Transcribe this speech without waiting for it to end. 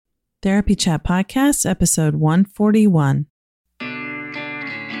Therapy Chat Podcast, episode 141.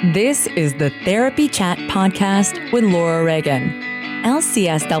 This is the Therapy Chat Podcast with Laura Reagan,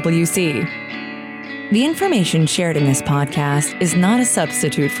 LCSWC. The information shared in this podcast is not a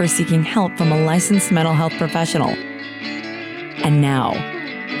substitute for seeking help from a licensed mental health professional. And now,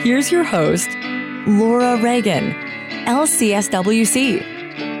 here's your host, Laura Reagan, LCSWC.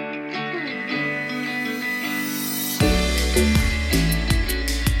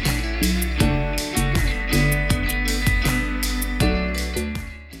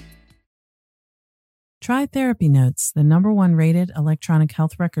 Try Therapy Notes, the #1 rated electronic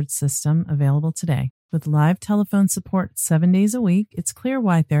health record system available today. With live telephone support 7 days a week, it's clear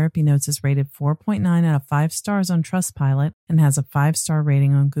why Therapy Notes is rated 4.9 out of 5 stars on Trustpilot and has a 5-star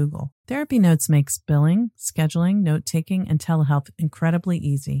rating on Google. Therapy Notes makes billing, scheduling, note-taking, and telehealth incredibly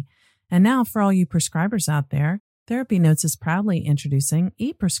easy. And now, for all you prescribers out there, Therapy Notes is proudly introducing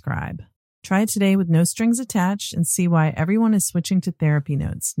ePrescribe. Try it today with no strings attached and see why everyone is switching to Therapy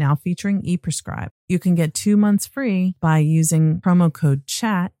Notes, now featuring ePrescribe. You can get 2 months free by using promo code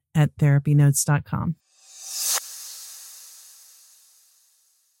CHAT at therapynotes.com.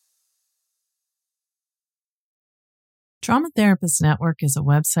 Trauma Therapist Network is a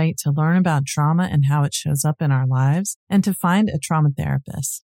website to learn about trauma and how it shows up in our lives and to find a trauma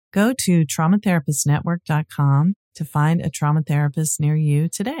therapist. Go to traumatherapistnetwork.com to find a trauma therapist near you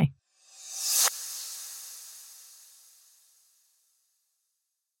today.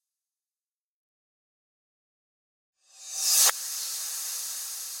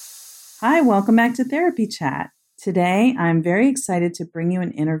 Hi, welcome back to Therapy Chat. Today, I'm very excited to bring you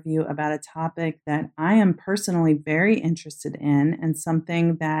an interview about a topic that I am personally very interested in and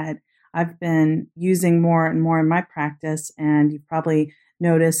something that I've been using more and more in my practice. And you've probably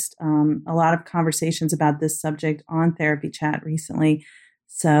noticed a lot of conversations about this subject on Therapy Chat recently.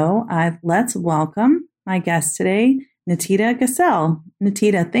 So let's welcome my guest today, Natita Gassel.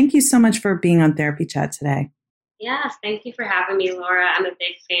 Natita, thank you so much for being on Therapy Chat today. Yes, thank you for having me, Laura. I'm a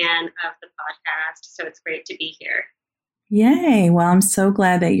big fan of the podcast, so it's great to be here. Yay. Well, I'm so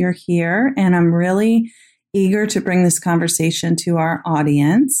glad that you're here, and I'm really eager to bring this conversation to our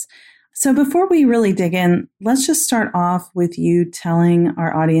audience. So before we really dig in, let's just start off with you telling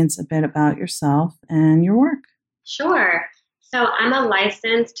our audience a bit about yourself and your work. Sure. So I'm a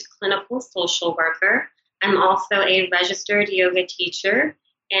licensed clinical social worker. I'm also a registered yoga teacher,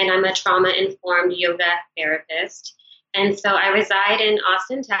 and I'm a trauma-informed yoga therapist. And so I reside in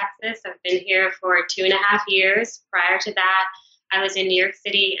Austin, Texas. I've been here for 2.5 years. Prior to that, I was in New York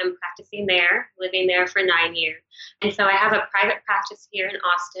City and practicing there, living there for 9 years. And so I have a private practice here in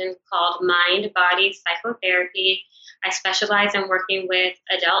Austin called Mind Body Psychotherapy. I specialize in working with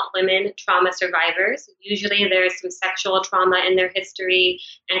adult women trauma survivors. Usually there's some sexual trauma in their history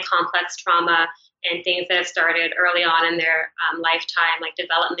and complex trauma and things that have started early on in their lifetime, like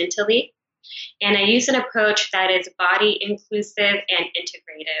developmentally. And I use an approach that is body inclusive and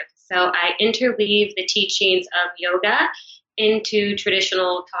integrative. So I interweave the teachings of yoga into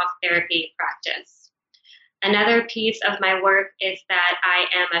traditional talk therapy practice. Another piece of my work is that I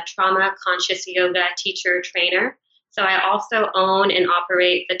am a trauma conscious yoga teacher trainer. So I also own and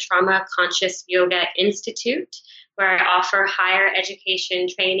operate the Trauma Conscious Yoga Institute, where I offer higher education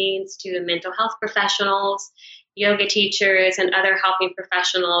trainings to mental health professionals, yoga teachers, and other helping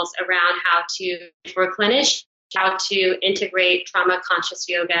professionals around how to, for clinicians, how to integrate trauma conscious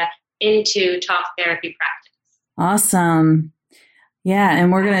yoga into talk therapy practice. Awesome. Yeah, and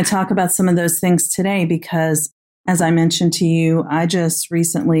we're going to talk about some of those things today because, as I mentioned to you, I just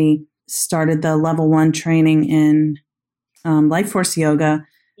recently started the level 1 training in Life Force Yoga.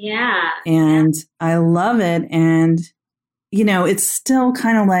 Yeah. And I love it. And, you know, it's still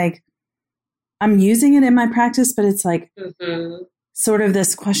kind of like I'm using it in my practice, but it's like sort of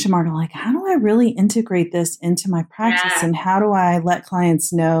this question mark, like, how do I really integrate this into my practice? Yeah. And how do I let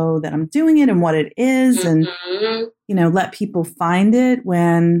clients know that I'm doing it and what it is and, you know, let people find it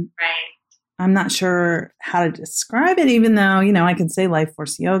when I'm not sure how to describe it, even though, you know, I can say Life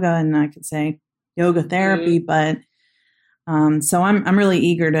Force Yoga and I could say yoga therapy, but so I'm really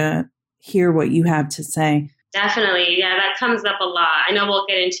eager to hear what you have to say. Definitely. Yeah, that comes up a lot. I know we'll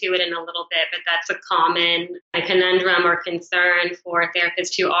get into it in a little bit, but that's a common conundrum or concern for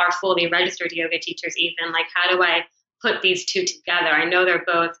therapists who are fully registered yoga teachers even. Like, how do I put these two together? I know they're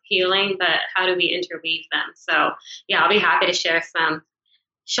both healing, but how do we interweave them? So yeah, I'll be happy to shed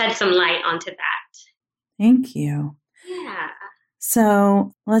some light onto that. Thank you. Yeah.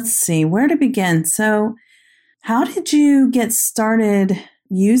 So let's see where to begin. So how did you get started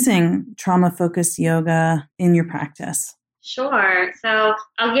using trauma-focused yoga in your practice? Sure. So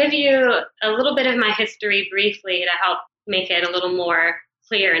I'll give you a little bit of my history briefly to help make it a little more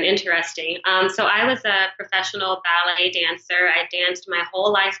clear and interesting. So I was a professional ballet dancer. I danced my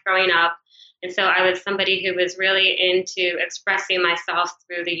whole life growing up. And so I was somebody who was really into expressing myself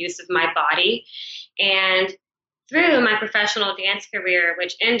through the use of my body. And through my professional dance career,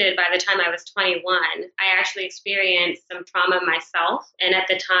 which ended by the time I was 21, I actually experienced some trauma myself. And at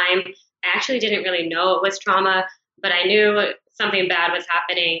the time, I actually didn't really know it was trauma, but I knew something bad was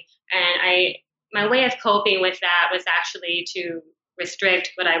happening. And my way of coping with that was actually to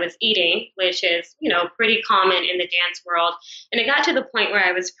restrict what I was eating, which is, pretty common in the dance world. And it got to the point where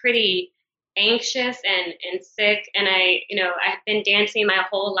I was pretty anxious and sick. And I've been dancing my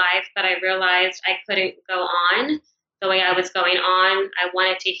whole life, but I realized I couldn't go on the way I was going on. I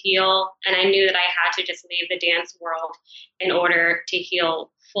wanted to heal, and I knew that I had to just leave the dance world in order to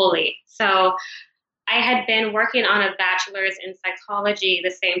heal fully. So I had been working on a bachelor's in psychology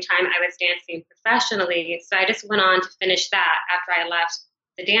the same time I was dancing professionally. So I just went on to finish that after I left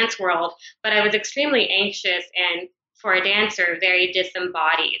the dance world. But I was extremely anxious and, for a dancer, very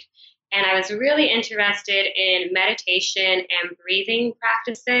disembodied. And I was really interested in meditation and breathing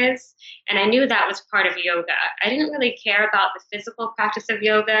practices. And I knew that was part of yoga. I didn't really care about the physical practice of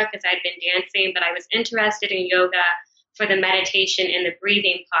yoga because I'd been dancing, but I was interested in yoga for the meditation and the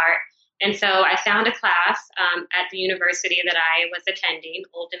breathing part. And so I found a class at the university that I was attending,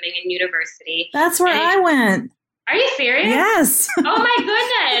 Old Dominion University. That's where I went. Are you serious? Yes. Oh my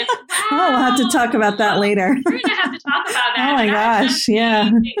goodness. Wow. Oh, we'll have to talk about that later. We're going to have to talk about that. Oh my gosh. Yeah.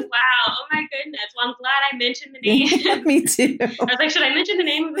 Wow. Oh my goodness. Well, I'm glad I mentioned the name. Yeah, me too. I was like, should I mention the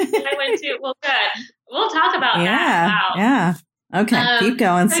name of the school I went to? Well, good. We'll talk about that. Wow. Yeah. Okay. Keep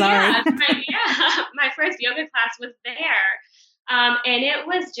going. Sorry. My first yoga class was there. And it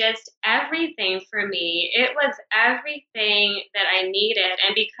was just everything for me. It was everything that I needed.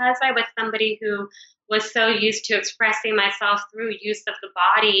 And because I was somebody who was so used to expressing myself through use of the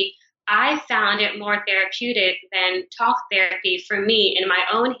body, I found it more therapeutic than talk therapy for me in my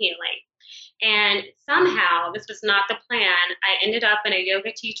own healing. And somehow, this was not the plan, I ended up in a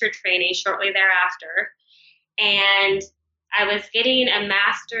yoga teacher training shortly thereafter. And I was getting a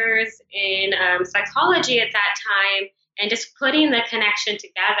master's in psychology at that time, and just putting the connection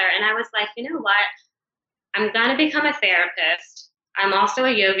together. And I was like, you know what? I'm going to become a therapist. I'm also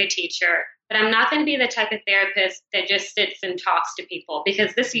a yoga teacher, but I'm not going to be the type of therapist that just sits and talks to people,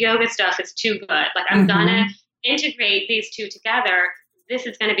 because this yoga stuff is too good. Like, I'm going to integrate these two together. This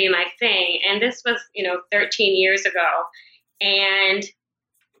is going to be my thing. And this was, 13 years ago. And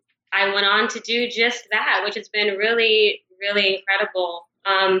I went on to do just that, which has been really, really incredible.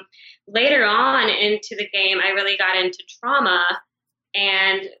 Later on into the game, I really got into trauma,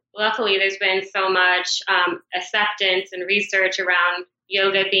 and luckily there's been so much acceptance and research around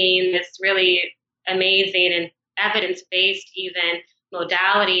yoga being this really amazing and evidence-based even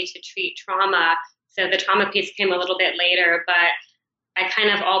modality to treat trauma. So the trauma piece came a little bit later, but I kind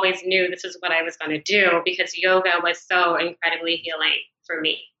of always knew this is what I was going to do because yoga was so incredibly healing for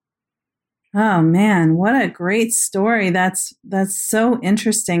me. Oh man, what a great story. That's so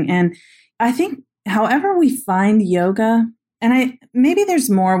interesting. And I think however we find yoga, and maybe there's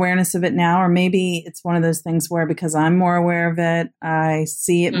more awareness of it now, or maybe it's one of those things where because I'm more aware of it, I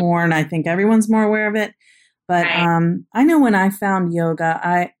see it more, and I think everyone's more aware of it. But I know when I found yoga,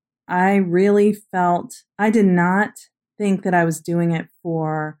 I really felt, I did not think that I was doing it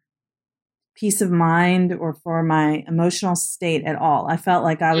for peace of mind or for my emotional state at all. I felt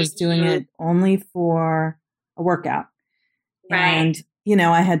like I was doing it only for a workout. Right. And,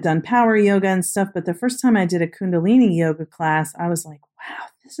 I had done power yoga and stuff, but the first time I did a Kundalini yoga class, I was like, wow,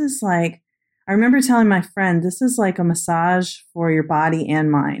 this is like, I remember telling my friend, this is like a massage for your body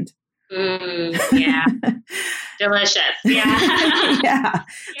and mind. Yeah. Delicious. Yeah. Yeah.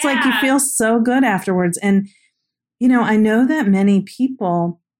 It's like you feel so good afterwards. And, I know that many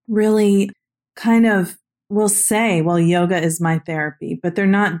people really kind of will say, well, yoga is my therapy, but they're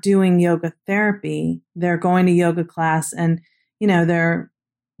not doing yoga therapy. They're going to yoga class and, they're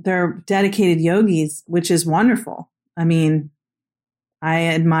dedicated yogis, which is wonderful. I mean, I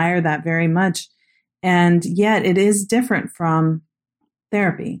admire that very much. And yet it is different from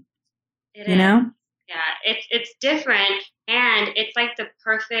therapy. It is. Yeah, it's different, and it's like the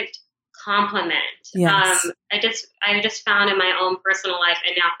perfect complement. Yes. I just found in my own personal life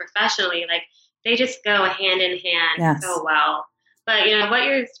and now professionally, like they just go hand in hand so well. But what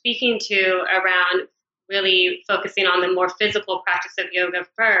you're speaking to around really focusing on the more physical practice of yoga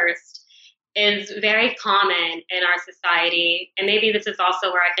first is very common in our society. And maybe this is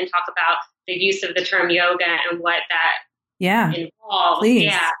also where I can talk about the use of the term yoga and what that Yeah. involved. Please.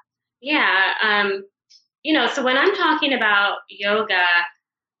 Yeah. Yeah. So when I'm talking about yoga,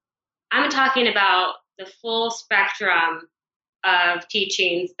 I'm talking about the full spectrum of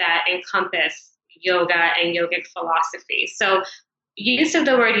teachings that encompass yoga and yogic philosophy. So use of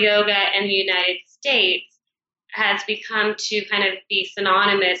the word yoga in the United States has become to kind of be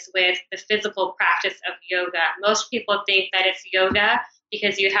synonymous with the physical practice of yoga. Most people think that it's yoga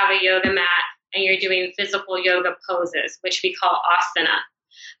because you have a yoga mat and you're doing physical yoga poses, which we call asana.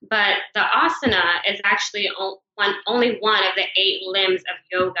 But the asana is actually only one of the 8 limbs of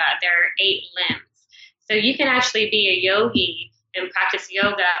yoga. There are 8 limbs. So you can actually be a yogi and practice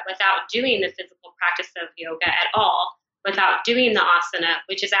yoga without doing the physical practice of yoga at all, without doing the asana,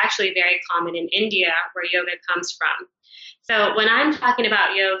 which is actually very common in India, where yoga comes from. So when I'm talking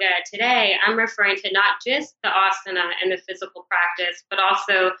about yoga today, I'm referring to not just the asana and the physical practice, but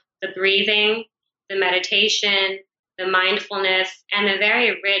also the breathing, the meditation, the mindfulness, and the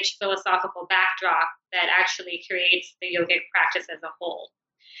very rich philosophical backdrop that actually creates the yogic practice as a whole.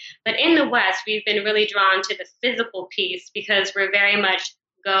 But in the West, we've been really drawn to the physical piece because we're very much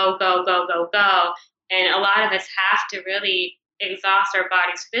go, go, go, go, go. And a lot of us have to really exhaust our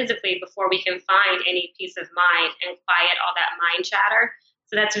bodies physically before we can find any peace of mind and quiet all that mind chatter.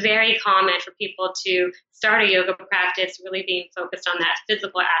 So that's very common for people to start a yoga practice really being focused on that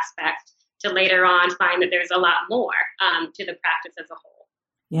physical aspect to later on find that there's a lot more to the practice as a whole.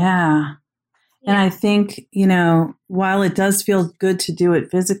 Yeah. And I think, while it does feel good to do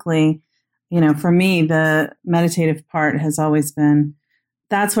it physically, for me, the meditative part has always been,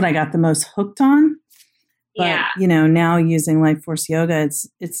 that's what I got the most hooked on. But, now using Life Force Yoga,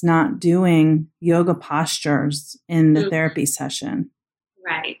 it's not doing yoga postures in the therapy session.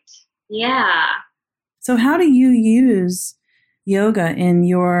 Right. Yeah. So how do you use yoga in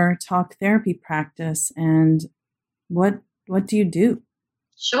your talk therapy practice, and what do you do?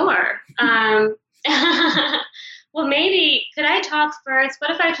 Sure. Well, maybe could I talk first? What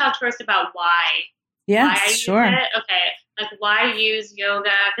if I talked first about why? Yeah, why I sure. use it? Okay. Like why use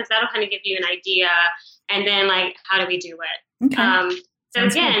yoga? Because that'll kind of give you an idea. And then like, how do we do it? Okay. So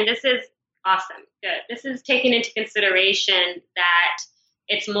again, this is awesome. Good. This is taking into consideration that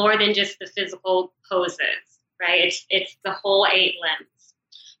it's more than just the physical poses, right? It's the whole 8 limbs.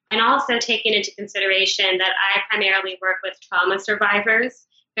 And also taking into consideration that I primarily work with trauma survivors.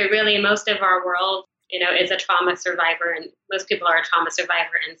 But really, most of our world, is a trauma survivor, and most people are a trauma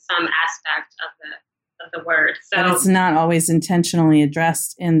survivor in some aspect of the word. So but it's not always intentionally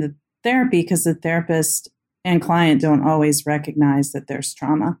addressed in the therapy because the therapist and client don't always recognize that there's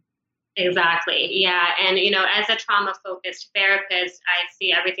trauma. Exactly. Yeah. And, as a trauma-focused therapist, I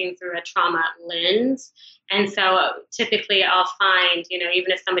see everything through a trauma lens. And so typically I'll find,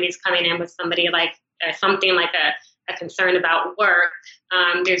 even if somebody's coming in with somebody like something like a concern about work,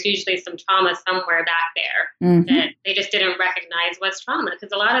 there's usually some trauma somewhere back there that they just didn't recognize was trauma.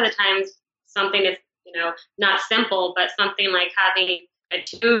 Because a lot of the times something is, not simple, but something like having a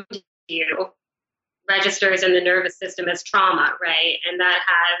tube to you registers in the nervous system as trauma, right? And that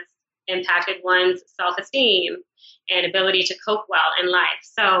has impacted one's self-esteem and ability to cope well in life.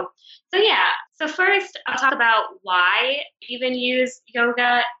 So yeah. So first, I'll talk about why even use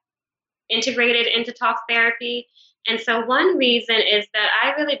yoga integrated into talk therapy. And so one reason is that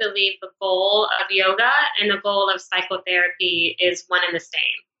I really believe the goal of yoga and the goal of psychotherapy is one and the same.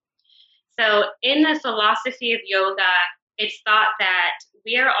 So in the philosophy of yoga, it's thought that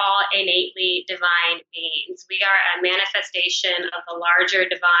we are all innately divine beings. We are a manifestation of the larger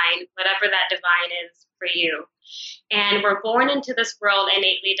divine, whatever that divine is for you. And we're born into this world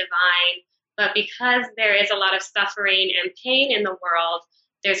innately divine, but because there is a lot of suffering and pain in the world,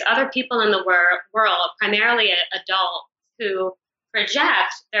 there's other people in the world, primarily adults, who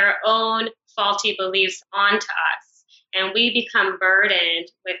project their own faulty beliefs onto us. And we become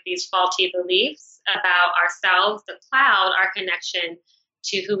burdened with these faulty beliefs about ourselves that cloud our connection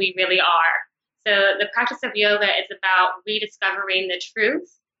to who we really are. So the practice of yoga is about rediscovering the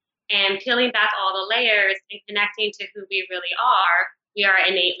truth and peeling back all the layers and connecting to who we really are. We are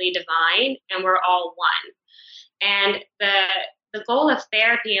innately divine and we're all one. And the goal of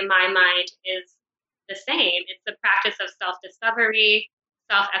therapy in my mind is the same. It's the practice of self-discovery,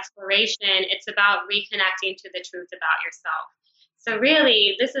 self-exploration. It's about reconnecting to the truth about yourself. So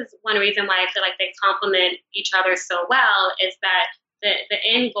really, this is one reason why I feel like they complement each other so well, is that the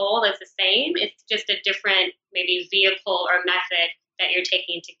end goal is the same. It's just a different maybe vehicle or method that you're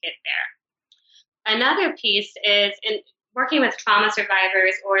taking to get there. Another piece is in working with trauma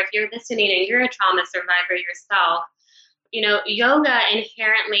survivors, or if you're listening and you're a trauma survivor yourself, yoga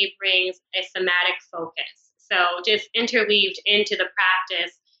inherently brings a somatic focus. So just interweaved into the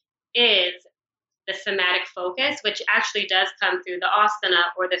practice is the somatic focus, which actually does come through the asana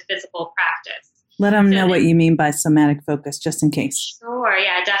or the physical practice. Let them know what you mean by somatic focus, just in case. Sure,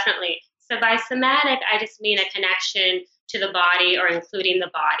 yeah, definitely. So by somatic, I just mean a connection to the body or including the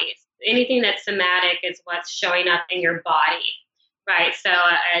body. Anything that's somatic is what's showing up in your body, right? So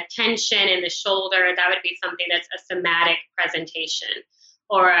a tension in the shoulder, that would be something that's a somatic presentation.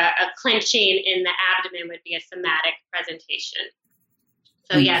 Or a clenching in the abdomen would be a somatic presentation.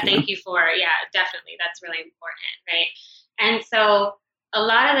 So thank you for, definitely. That's really important, right? And so a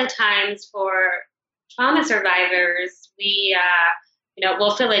lot of the times for trauma survivors,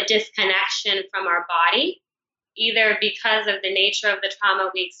 we'll feel a disconnection from our body, either because of the nature of the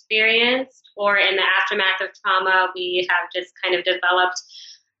trauma we experienced, or in the aftermath of trauma, we have just kind of developed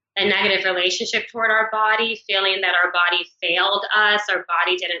a negative relationship toward our body, feeling that our body failed us, our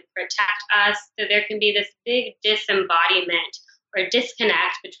body didn't protect us. So there can be this big disembodiment or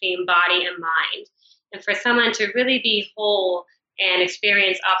disconnect between body and mind. And for someone to really be whole and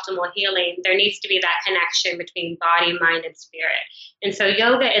experience optimal healing, there needs to be that connection between body, mind, and spirit. And so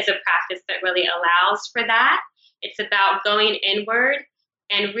yoga is a practice that really allows for that. It's about going inward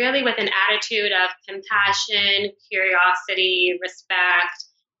and really with an attitude of compassion, curiosity, respect,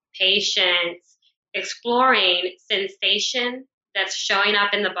 patience, exploring sensation that's showing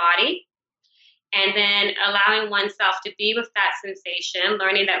up in the body, and then allowing oneself to be with that sensation,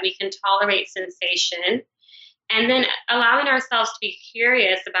 learning that we can tolerate sensation, and then allowing ourselves to be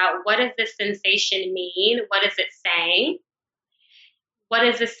curious about what does this sensation mean? What is it saying? What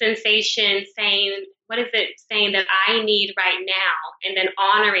is this sensation saying? What is it saying that I need right now? And then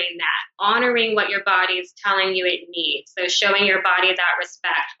honoring that, honoring what your body is telling you it needs. So showing your body that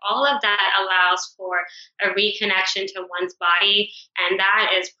respect. All of that allows for a reconnection to one's body, and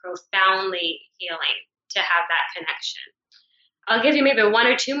that is profoundly healing to have that connection. I'll give you maybe one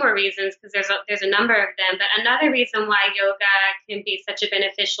or two more reasons because there's a number of them, but another reason why yoga can be such a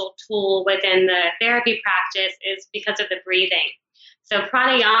beneficial tool within the therapy practice is because of the breathing. So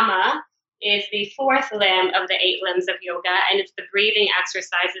pranayama is the fourth limb of the 8 limbs of yoga, and it's the breathing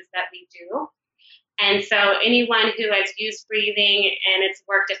exercises that we do. And so anyone who has used breathing and it's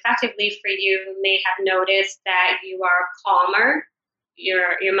worked effectively for you may have noticed that you are calmer.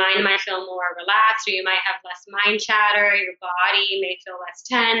 Your mind might feel more relaxed, or you might have less mind chatter. Your body may feel less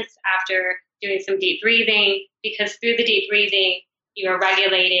tense after doing some deep breathing, because through the deep breathing, you are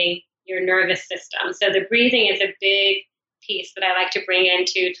regulating your nervous system. So the breathing is a big piece that I like to bring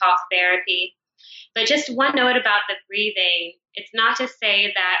into talk therapy. But just one note about the breathing, it's not to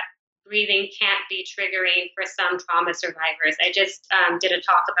say that breathing can't be triggering for some trauma survivors. I just did a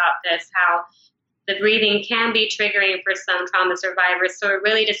talk about this, how the breathing can be triggering for some trauma survivors. So it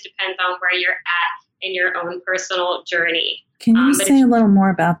really just depends on where you're at in your own personal journey. Can you say a little more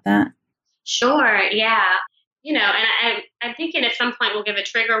about that? Sure, yeah. And I'm thinking at some point we'll give a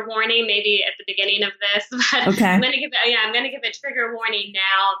trigger warning, maybe at the beginning of this. But okay. I'm going to give a trigger warning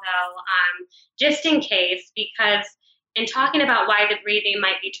now, though, just in case, because in talking about why the breathing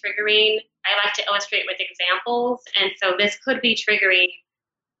might be triggering, I like to illustrate with examples. And so this could be triggering,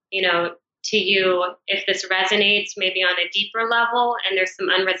 to you if this resonates maybe on a deeper level and there's some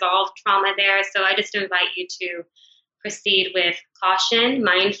unresolved trauma there. So I just invite you to proceed with caution,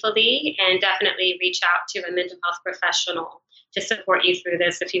 mindfully, and definitely reach out to a mental health professional to support you through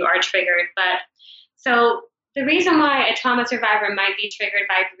this if you are triggered. But so the reason why a trauma survivor might be triggered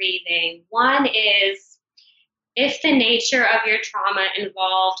by breathing, one is if the nature of your trauma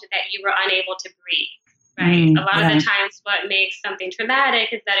involved that you were unable to breathe. Right. A lot of the times what makes something traumatic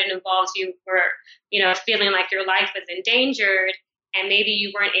is that it involves you feeling like your life was endangered and maybe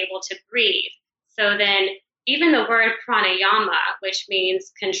you weren't able to breathe. So then even the word pranayama, which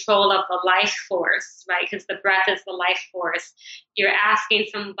means control of the life force, right? Because the breath is the life force. You're asking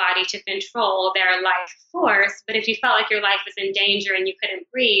somebody to control their life force. But if you felt like your life was in danger and you couldn't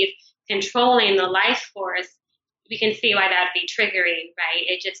breathe, controlling the life force, we can see why that'd be triggering, right?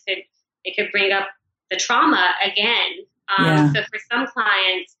 It could bring up the trauma again. So for some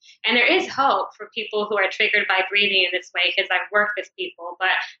clients, and there is hope for people who are triggered by breathing in this way, because I've worked with people, but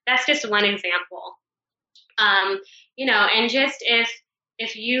that's just one example. And just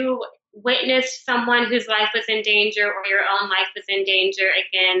if you witnessed someone whose life was in danger or your own life was in danger,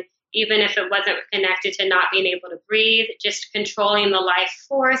 again, even if it wasn't connected to not being able to breathe, just controlling the life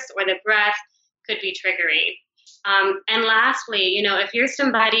force or the breath could be triggering. And lastly, if you're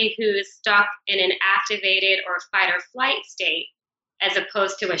somebody who's stuck in an activated or fight or flight state, as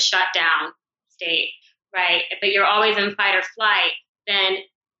opposed to a shutdown state, right? But you're always in fight or flight, then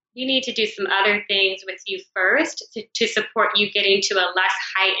you need to do some other things with you first to support you getting to a less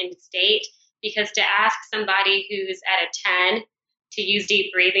heightened state. Because to ask somebody who's at a 10 to use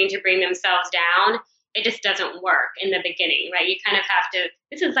deep breathing to bring themselves down, it just doesn't work in the beginning, right? You kind of have to,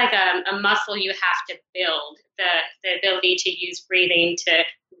 this is like a muscle you have to build, the ability to use breathing to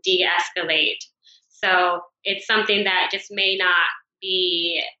de-escalate. So it's something that just may not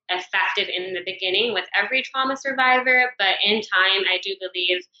be effective in the beginning with every trauma survivor, but in time, I do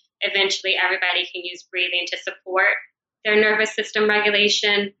believe eventually everybody can use breathing to support their nervous system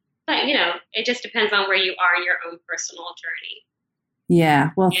regulation. But, it just depends on where you are in your own personal journey. Yeah.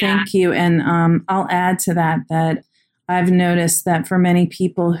 Well, thank you. And I'll add to that I've noticed that for many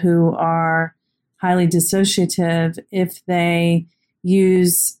people who are highly dissociative, if they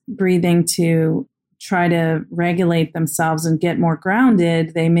use breathing to try to regulate themselves and get more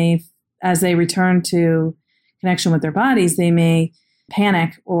grounded, they may, as they return to connection with their bodies, they may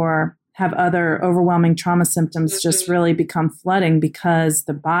panic or have other overwhelming trauma symptoms just really become flooding because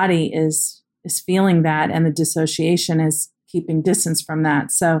the body is feeling that and the dissociation is keeping distance from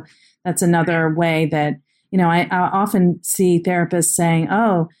that. So that's another way that, I often see therapists saying,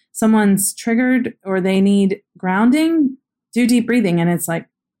 oh, someone's triggered or they need grounding, do deep breathing. And it's like,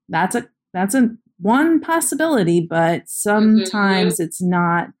 that's a one possibility, but sometimes it's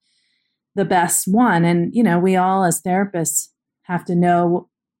not the best one. And, we all as therapists have to know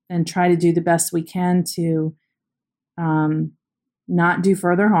and try to do the best we can to not do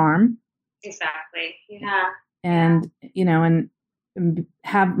further harm. Exactly. Yeah. And, and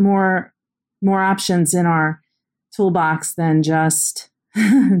have more options in our toolbox than just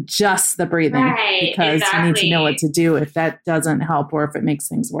the breathing, right, because you need to know what to do if that doesn't help or if it makes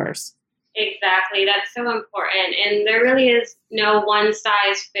things worse. Exactly. That's so important. And there really is no one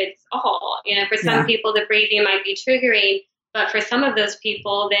size fits all. For some people, the breathing might be triggering, but for some of those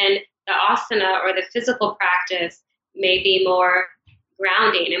people, then the asana or the physical practice may be more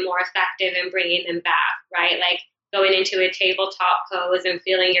grounding and more effective in bringing them back, right? Like going into a tabletop pose and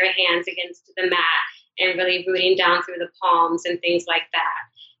feeling your hands against the mat and really rooting down through the palms and things like that.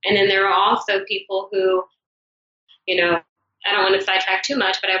 And then there are also people who, I don't want to sidetrack too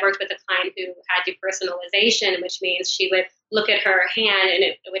much, but I worked with a client who had depersonalization, which means she would look at her hand and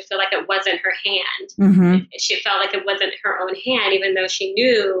it would feel like it wasn't her hand. Mm-hmm. She felt like it wasn't her own hand, even though she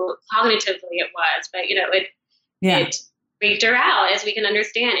knew cognitively it was. But, it freaked her out, as we can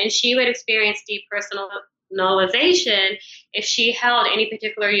understand. And she would experience depersonalization if she held any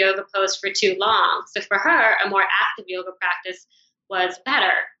particular yoga pose for too long. So for her, a more active yoga practice was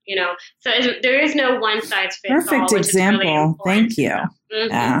better, So there is no one size fits all. Perfect example. Really thank you. Mm-hmm,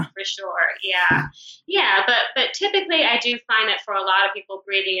 yeah, for sure. Yeah. But typically, I do find that for a lot of people,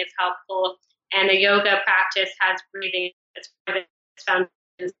 breathing is helpful, and the yoga practice has breathing as part of its foundation.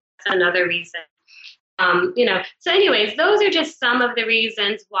 That's another reason. So anyways, those are just some of the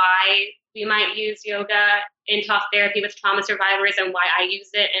reasons why we might use yoga in talk therapy with trauma survivors and why I use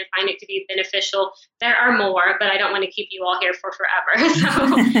it and find it to be beneficial. There are more, but I don't want to keep you all here for forever. So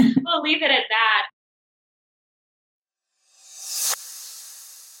we'll leave it at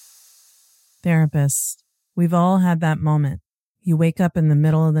that. Therapists, we've all had that moment. You wake up in the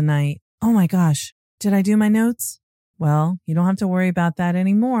middle of the night. Oh my gosh, did I do my notes? Well, you don't have to worry about that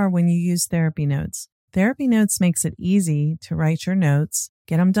anymore when you use Therapy Notes. Therapy Notes makes it easy to write your notes,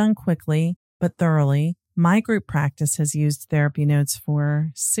 get them done quickly, but thoroughly. My group practice has used Therapy Notes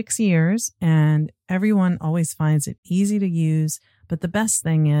for 6 years, and everyone always finds it easy to use. But the best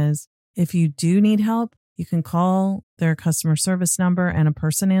thing is, if you do need help, you can call their customer service number and a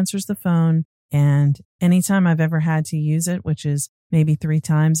person answers the phone. And anytime I've ever had to use it, which is maybe 3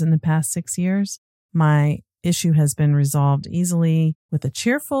 times in the past 6 years, my issue has been resolved easily with a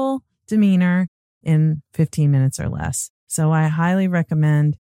cheerful demeanor in 15 minutes or less. So I highly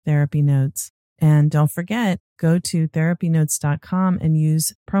recommend Therapy Notes. And don't forget, go to therapynotes.com and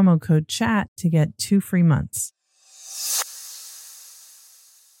use promo code CHAT to get 2 free months.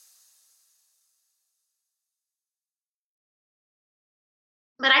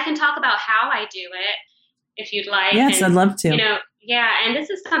 But I can talk about how I do it if you'd like. Yes, I'd love to. And this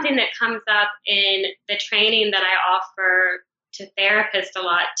is something that comes up in the training that I offer to therapists a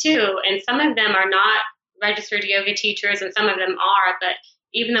lot too. And some of them are not registered yoga teachers and some of them are, but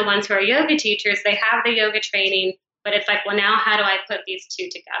even the ones who are yoga teachers, they have the yoga training, but it's like, well, now how do I put these two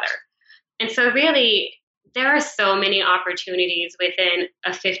together? And so really, there are so many opportunities within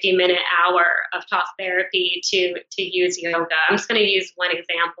a 50-minute hour of talk therapy to use yoga. I'm just going to use one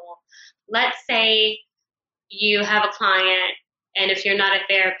example. Let's say you have a client And if you're not a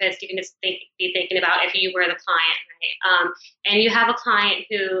therapist, you can just be thinking about if you were the client, right? And you have a client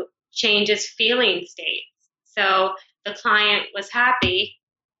who changes feeling states. So the client was happy,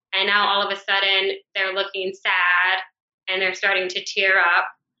 and now all of a sudden they're looking sad and they're starting to tear up.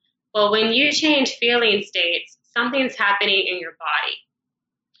 Well, when you change feeling states, something's happening in your body.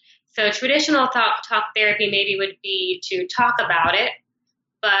 So traditional talk therapy maybe would be to talk about it.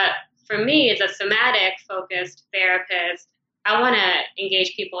 But for me, as a somatic focused therapist, I want to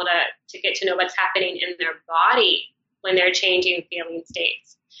engage people to get to know what's happening in their body when they're changing feeling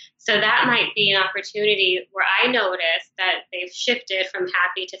states. So that might be an opportunity where I notice that they've shifted from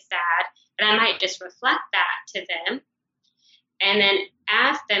happy to sad, and I might just reflect that to them and then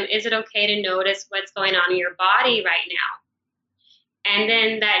ask them, is it okay to notice what's going on in your body right now? And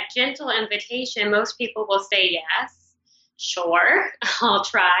then that gentle invitation, most people will say yes. Sure, I'll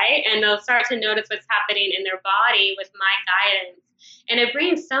try. And they'll start to notice what's happening in their body with my guidance. And it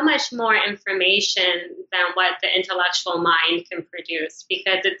brings so much more information than what the intellectual mind can produce,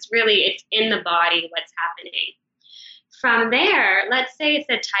 because it's in the body what's happening. From there, let's say it's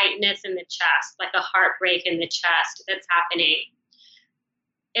a tightness in the chest, like a heartbreak in the chest that's happening.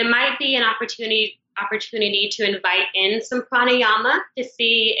 It might be an opportunity to invite in some pranayama to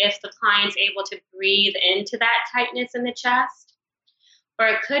see if the client's able to breathe into that tightness in the chest. Or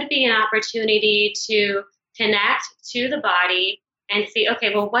it could be an opportunity to connect to the body and see,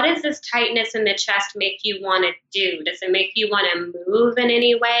 okay, well, what does this tightness in the chest make you want to do? Does it make you want to move in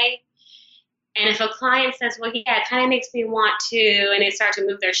any way? And if a client says, well, yeah, it kind of makes me want to, and they start to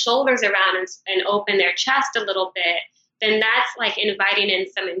move their shoulders around and open their chest a little bit, then that's like inviting in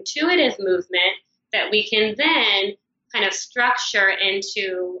some intuitive movement that we can then kind of structure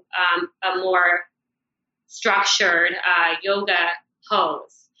into a more structured yoga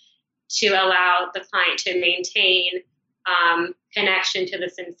pose to allow the client to maintain connection to the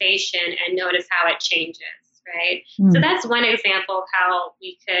sensation and notice how it changes, right? So that's one example of how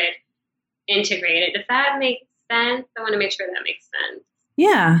we could integrate it. Does that make sense? I want to make sure that makes sense.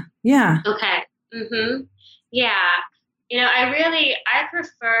 Yeah. Okay. Yeah. I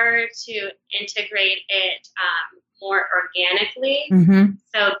prefer to integrate it more organically.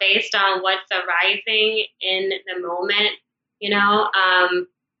 So based on what's arising in the moment,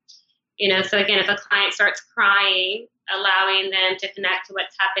 so again, if a client starts crying, allowing them to connect to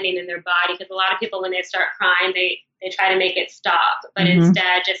what's happening in their body, because a lot of people, when they start crying, they try to make it stop, but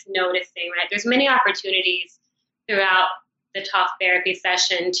instead just noticing, right? There's many opportunities throughout the talk therapy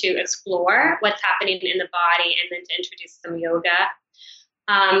session to explore what's happening in the body and then to introduce some yoga.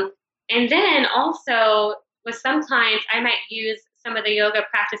 And then also with some clients, I might use some of the yoga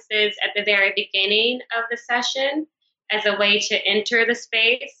practices at the very beginning of the session as a way to enter the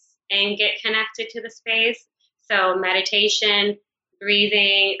space and get connected to the space. So meditation,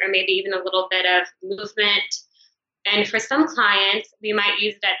 breathing, or maybe even a little bit of movement. And for some clients, we might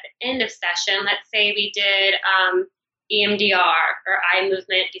use it at the end of session. Let's say we did EMDR, or eye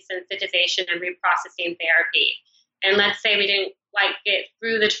movement desensitization and reprocessing therapy. And let's say we didn't quite get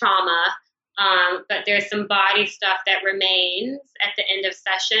through the trauma, but there's some body stuff that remains at the end of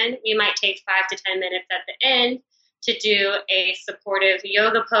session. We might take 5 to 10 minutes at the end to do a supportive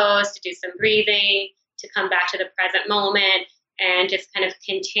yoga pose, to do some breathing, to come back to the present moment and just kind of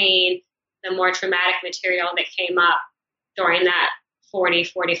contain the more traumatic material that came up during that 40,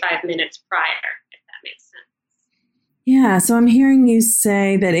 45 minutes prior, if that makes sense. Yeah, so I'm hearing you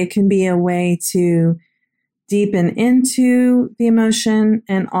say that it can be a way to deepen into the emotion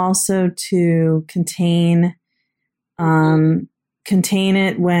and also to contain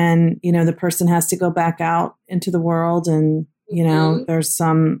it when, the person has to go back out into the world and, there's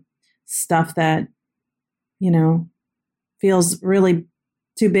some stuff that, feels really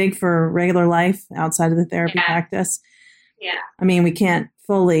too big for regular life outside of the therapy practice. Yeah. I mean, we can't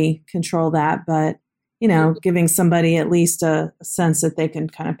fully control that, but, giving somebody at least a sense that they can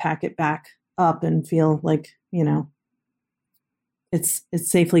kind of pack it back up and feel like, it's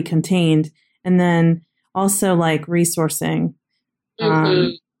safely contained. And then also like resourcing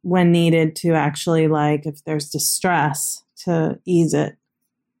when needed to actually, like, if there's distress, to ease it.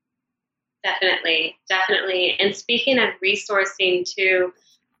 Definitely. And speaking of resourcing too,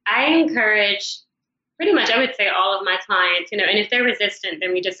 I encourage pretty much, I would say, all of my clients, and if they're resistant,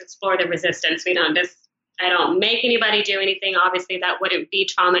 then we just explore the resistance. I don't make anybody do anything. Obviously, that wouldn't be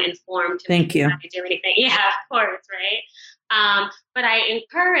trauma informed to Thank you. do anything. Yeah, of course, right? But I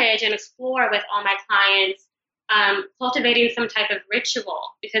encourage and explore with all my clients cultivating some type of ritual,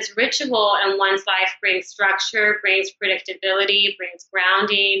 because ritual in one's life brings structure, brings predictability, brings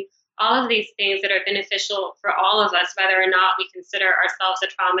grounding, all of these things that are beneficial for all of us, whether or not we consider ourselves a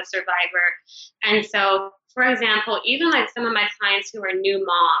trauma survivor. And so, for example, even like some of my clients who are new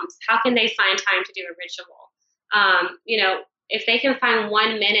moms, how can they find time to do a ritual? If they can find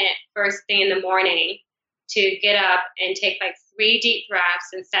 1 minute first thing in the morning to get up and take like 3 deep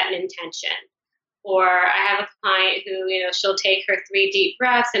breaths and set an intention. Or I have a client who, she'll take her 3 deep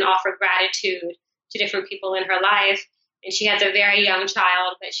breaths and offer gratitude to different people in her life. And she has a very young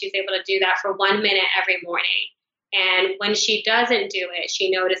child, but she's able to do that for 1 minute every morning. And when she doesn't do it, she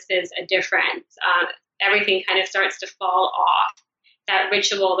notices a difference. Everything kind of starts to fall off. That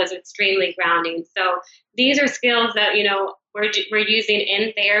ritual is extremely grounding. So these are skills that, we're using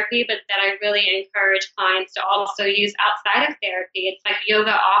in therapy, but that I really encourage clients to also use outside of therapy. It's like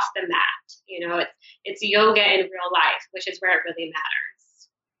yoga off the mat. It's yoga in real life, which is where it really matters.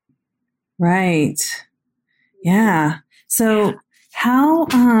 Right. Yeah. So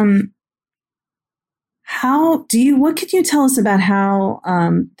what could you tell us about how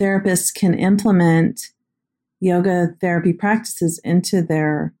therapists can implement yoga therapy practices into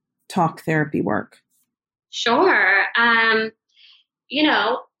their talk therapy work? Sure.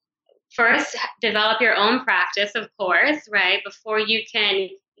 First develop your own practice, of course, right? Before you can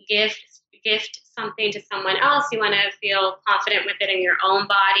gift something to someone else, you want to feel confident with it in your own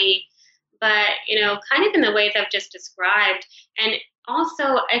body. But, kind of in the ways I've just described. And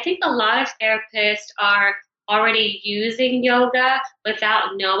also, I think a lot of therapists are already using yoga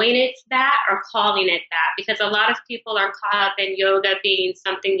without knowing it's that or calling it that, because a lot of people are caught up in yoga being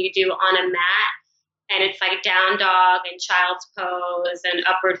something you do on a mat, and it's like down dog and child's pose and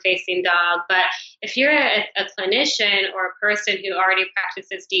upward facing dog. But if you're a clinician or a person who already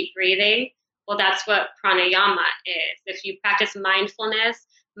practices deep breathing, well, that's what pranayama is. If you practice mindfulness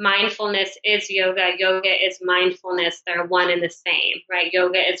is yoga. Yoga is mindfulness. They're one and the same, right?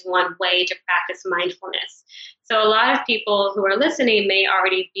 Yoga is one way to practice mindfulness. So a lot of people who are listening may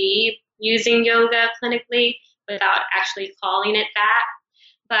already be using yoga clinically without actually calling it that.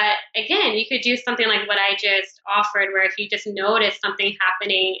 But again, you could do something like what I just offered, where if you just notice something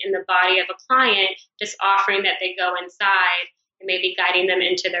happening in the body of a client, just offering that they go inside and maybe guiding them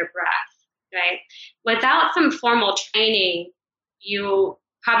into their breath, right? Without some formal training, you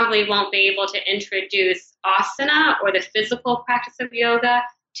probably won't be able to introduce asana or the physical practice of yoga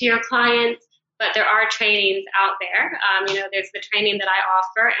to your clients, but there are trainings out there. There's the training that I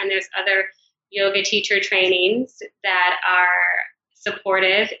offer, and there's other yoga teacher trainings that are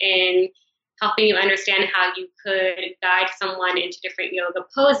supportive in helping you understand how you could guide someone into different yoga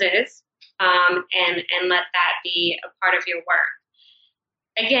poses, and let that be a part of your work.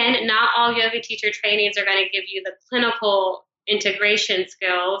 Again, not all yoga teacher trainings are going to give you the clinical integration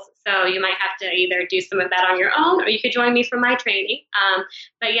skills. So you might have to either do some of that on your own, or you could join me for my training.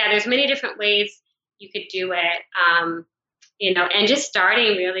 But yeah, there's many different ways you could do it. And just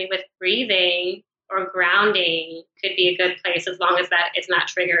starting really with breathing or grounding could be a good place, as long as that it's not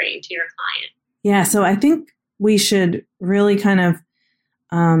triggering to your client. Yeah. So I think we should really kind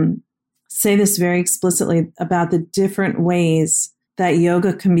of say this very explicitly about the different ways that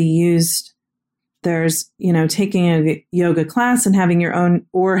yoga can be used. There's, taking a yoga class and having your own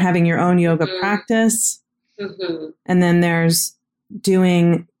yoga practice. Mm-hmm. And then there's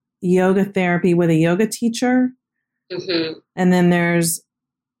doing yoga therapy with a yoga teacher. Mm-hmm. And then there's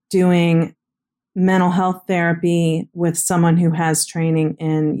doing mental health therapy with someone who has training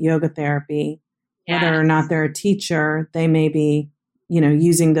in yoga therapy. Yes. Whether or not they're a teacher, they may be,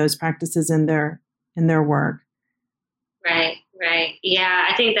 using those practices in their work. Right. Yeah,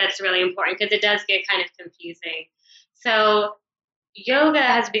 I think that's really important, because it does get kind of confusing. So yoga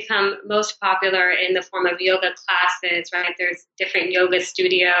has become most popular in the form of yoga classes, right? There's different yoga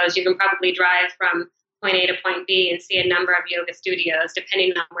studios. You can probably drive from point A to point B and see a number of yoga studios,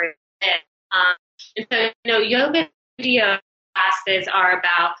 depending on where you live. And so, yoga studio classes are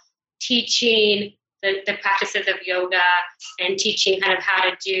about teaching the practices of yoga and teaching kind of how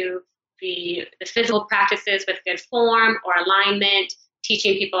to do the physical practices with good form or alignment,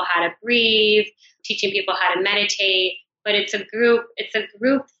 teaching people how to breathe, teaching people how to meditate. But it's a group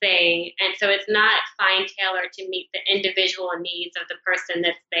thing. And so it's not fine tailored to meet the individual needs of the person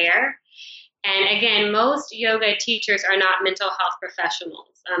that's there. And again, most yoga teachers are not mental health professionals.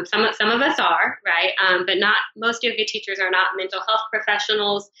 Some of us are, right? But not most yoga teachers are not mental health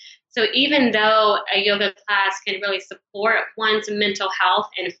professionals. So even though a yoga class can really support one's mental health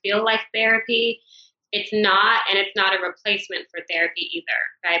and feel like therapy, it's not a replacement for therapy either,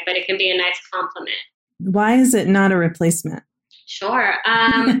 right? But it can be a nice complement. Why is it not a replacement? Sure.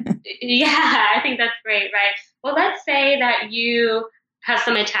 Yeah, I think that's great, right? Well, let's say that you have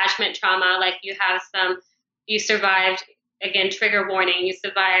some attachment trauma, like you survived, again, trigger warning, you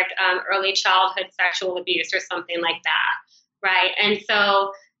survived early childhood sexual abuse or something like that, right? And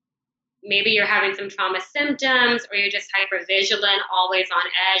so maybe you're having some trauma symptoms, or you're just hypervigilant, always on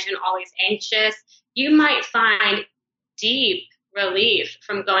edge and always anxious. You might find deep relief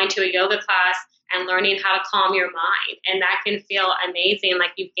from going to a yoga class and learning how to calm your mind. And that can feel amazing,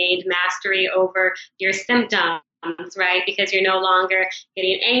 like you've gained mastery over your symptoms, right? Because you're no longer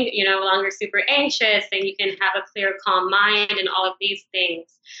you're no longer super anxious, and you can have a clear, calm mind and all of these things.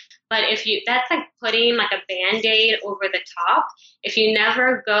 But that's like putting like a Band-Aid over the top. If you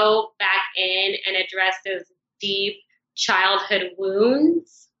never go back in and address those deep childhood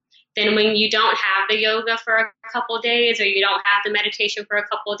wounds, then when you don't have the yoga for a couple of days, or you don't have the meditation for a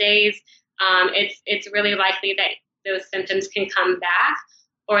couple of days, it's really likely that those symptoms can come back,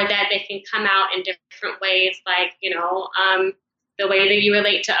 or that they can come out in different ways, like, the way that you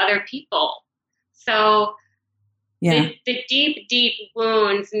relate to other people. So the deep, deep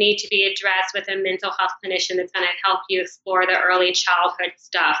wounds need to be addressed with a mental health clinician that's going to help you explore the early childhood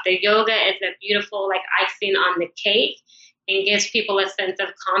stuff. The yoga is a beautiful, like, icing on the cake, and gives people a sense of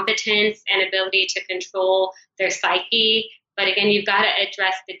competence and ability to control their psyche. But again, you've got to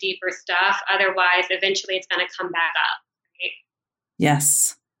address the deeper stuff. Otherwise, eventually it's going to come back up. Right?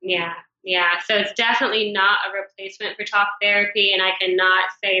 Yes. Yeah. So it's definitely not a replacement for talk therapy. And I cannot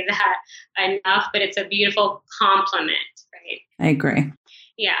say that enough, but it's a beautiful complement, right? I agree.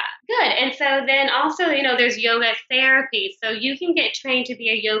 Yeah, good. And so then also, there's yoga therapy. So you can get trained to be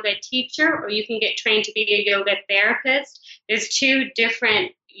a yoga teacher, or you can get trained to be a yoga therapist. There's two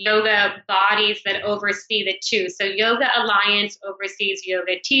different yoga bodies that oversee the two. So Yoga Alliance oversees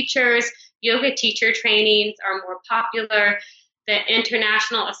yoga teachers. Yoga teacher trainings are more popular. The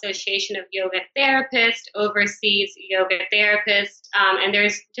International Association of Yoga Therapists oversees yoga therapists, and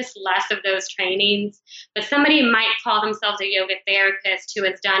there's just less of those trainings. But somebody might call themselves a yoga therapist who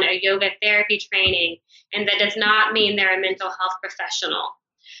has done a yoga therapy training, and that does not mean they're a mental health professional.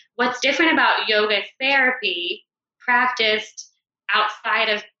 What's different about yoga therapy practiced outside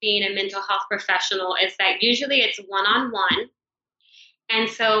of being a mental health professional is that usually it's one-on-one. And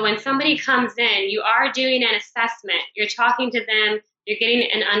so when somebody comes in, you are doing an assessment. You're talking to them. You're getting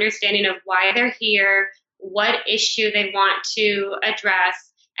an understanding of why they're here, what issue they want to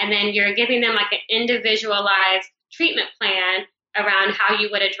address, and then you're giving them like an individualized treatment plan around how you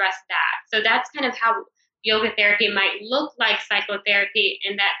would address that. So that's kind of how yoga therapy might look like psychotherapy,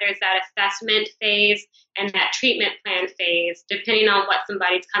 in that there's that assessment phase and that treatment plan phase, depending on what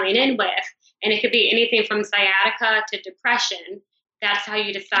somebody's coming in with. And it could be anything from sciatica to depression. That's how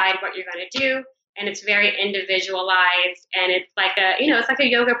you decide what you're going to do. And it's very individualized, and it's like a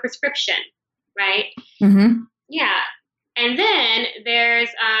yoga prescription, right? Mm-hmm. Yeah. And then there's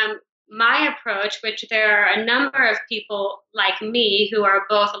my approach, which there are a number of people like me who are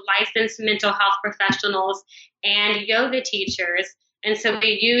both licensed mental health professionals and yoga teachers. And so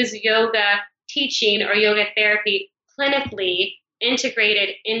we use yoga teaching or yoga therapy clinically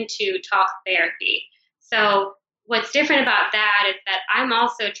integrated into talk therapy. So what's different about that is that I'm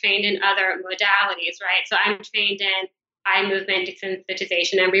also trained in other modalities, right? So I'm trained in eye movement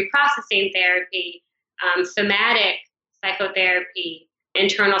desensitization and reprocessing therapy, somatic psychotherapy,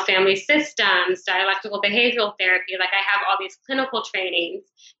 internal family systems, dialectical behavioral therapy. Like, I have all these clinical trainings,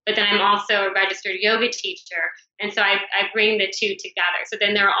 but then I'm also a registered yoga teacher. And so I bring the two together. So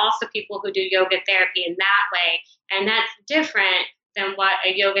then there are also people who do yoga therapy in that way. And that's different than what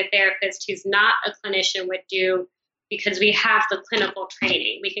a yoga therapist who's not a clinician would do, because we have the clinical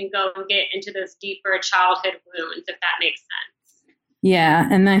training. We can go and get into those deeper childhood wounds, if that makes sense. Yeah.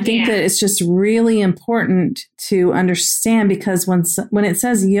 And I think that it's just really important to understand, because when it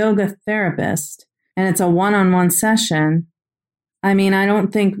says yoga therapist and it's a one-on-one session, I mean, I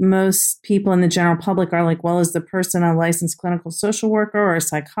don't think most people in the general public are like, well, is the person a licensed clinical social worker or a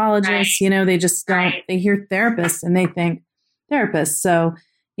psychologist? Right. They just don't, they hear therapist and they think therapist. So,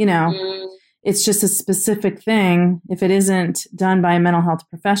 it's just a specific thing. If it isn't done by a mental health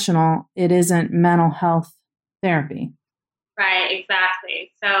professional, it isn't mental health therapy. Right,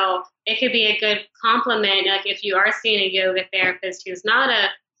 exactly. So it could be a good complement, like if you are seeing a yoga therapist who's not a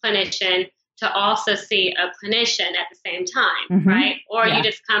clinician, to also see a clinician at the same time, Mm-hmm. right? Or you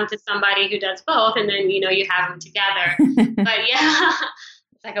just come to somebody who does both, and then, you have them together. But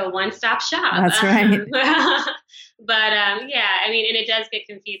it's like a one-stop shop. That's right. But I mean, and it does get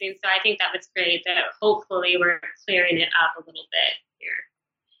confusing. So I think that was great that hopefully we're clearing it up a little bit here.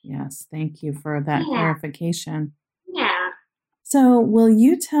 Yes, thank you for that clarification. Yeah. So will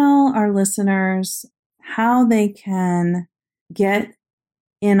you tell our listeners how they can get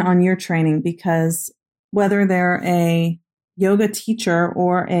in on your training, because whether they're a yoga teacher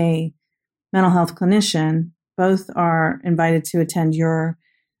or a mental health clinician, both are invited to attend your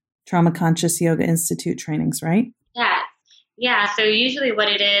Trauma Conscious Yoga Institute trainings, right? Yes. Yeah. So usually what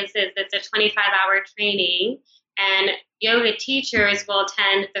it is it's a 25-hour training, and yoga teachers will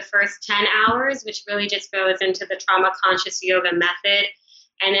attend the first 10 hours, which really just goes into the Trauma Conscious Yoga method.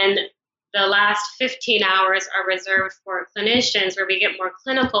 And then the last 15 hours are reserved for clinicians, where we get more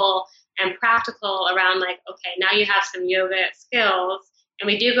clinical and practical around like, okay, now you have some yoga skills. And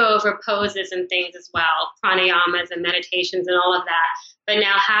we do go over poses and things as well, pranayamas and meditations and all of that. But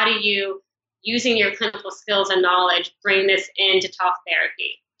now how do you, using your clinical skills and knowledge, bring this into talk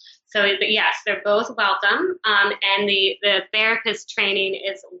therapy? So yes, they're both welcome. And the therapist training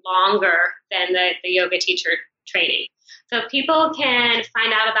is longer than the yoga teacher training. So people can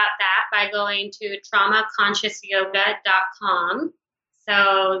find out about that by going to traumaconsciousyoga.com.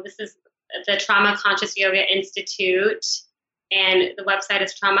 So this is the Trauma Conscious Yoga Institute, and the website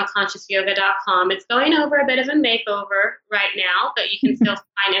is traumaconsciousyoga.com. It's going over a bit of a makeover right now, but you can still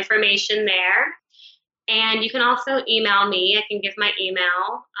find information there. And you can also email me. I can give my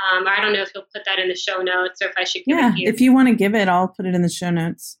email. I don't know if you'll put that in the show notes or if I should give it to you. If you want to give it, I'll put it in the show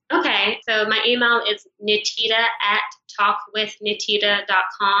notes. Okay. So my email is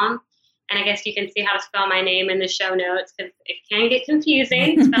nitita@talkwithnitita.com. And I guess you can see how to spell my name in the show notes, because it can get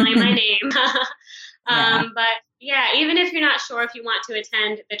confusing spelling my name. But yeah, even if you're not sure if you want to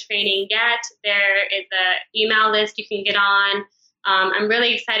attend the training yet, there is an email list you can get on. I'm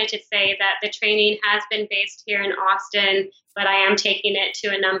really excited to say that the training has been based here in Austin, but I am taking it to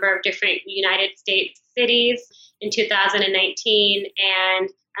a number of different United States cities in 2019. And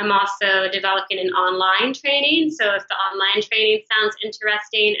I'm also developing an online training. So if the online training sounds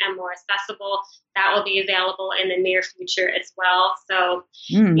interesting and more accessible, that will be available in the near future as well. So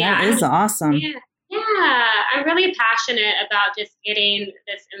that is awesome. Yeah, I'm really passionate about just getting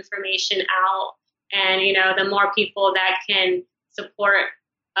this information out. And, you know, the more people that can support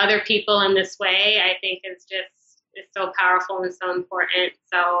other people in this way, I think it's so powerful and so important.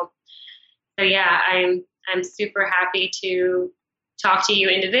 So yeah, I'm super happy to talk to you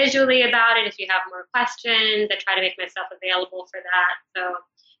individually about it if you have more questions. I try to make myself available for that. So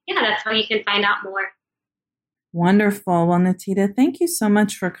yeah, that's how you can find out more. Wonderful. Well, Nitita, thank you so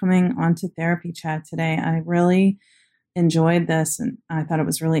much for coming onto Therapy Chat today. I really enjoyed this, and I thought it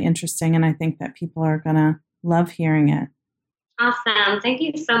was really interesting, and I think that people are going to love hearing it. Awesome. Thank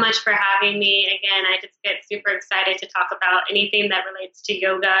you so much for having me. Again, I just get super excited to talk about anything that relates to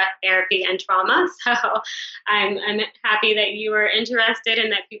yoga, therapy, and trauma. So I'm happy that you were interested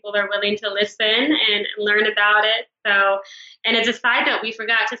and that people are willing to listen and learn about it. So, and as a side note, we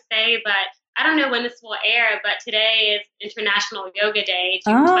forgot to say, but I don't know when this will air, but today is International Yoga Day.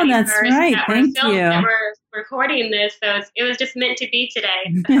 June 21st, that's right. Thank you. We're recording this, so it was just meant to be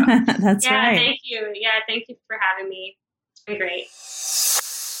today. So, that's right. Thank you. Yeah, thank you for having me. It's been great.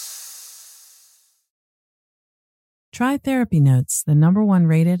 Try Therapy Notes, the #1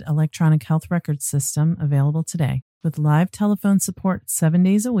 rated electronic health record system, available today. With live telephone support 7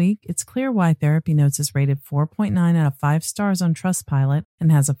 days a week, it's clear why Therapy Notes is rated 4.9 out of 5 stars on Trustpilot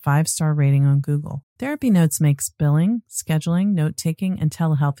and has a 5-star rating on Google. Therapy Notes makes billing, scheduling, note-taking, and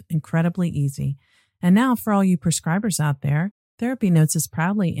telehealth incredibly easy. And now, for all you prescribers out there, Therapy Notes is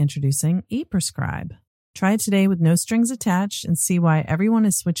proudly introducing ePrescribe. Try it today with no strings attached and see why everyone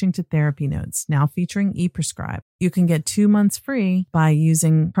is switching to Therapy Notes, now featuring ePrescribe. You can get 2 months free by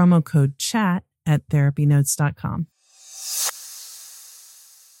using promo code CHAT at therapynotes.com.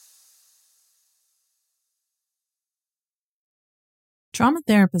 Trauma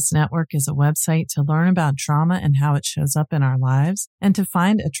Therapist Network is a website to learn about trauma and how it shows up in our lives and to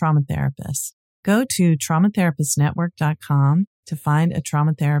find a trauma therapist. Go to traumatherapistnetwork.com to find a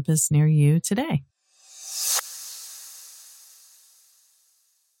trauma therapist near you today.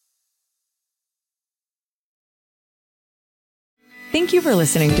 Thank you for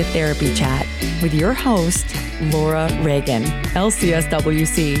listening to Therapy Chat with your host, Laura Reagan,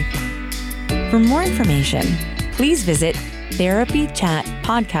 LCSWC. For more information, please visit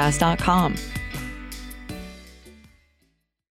therapychatpodcast.com.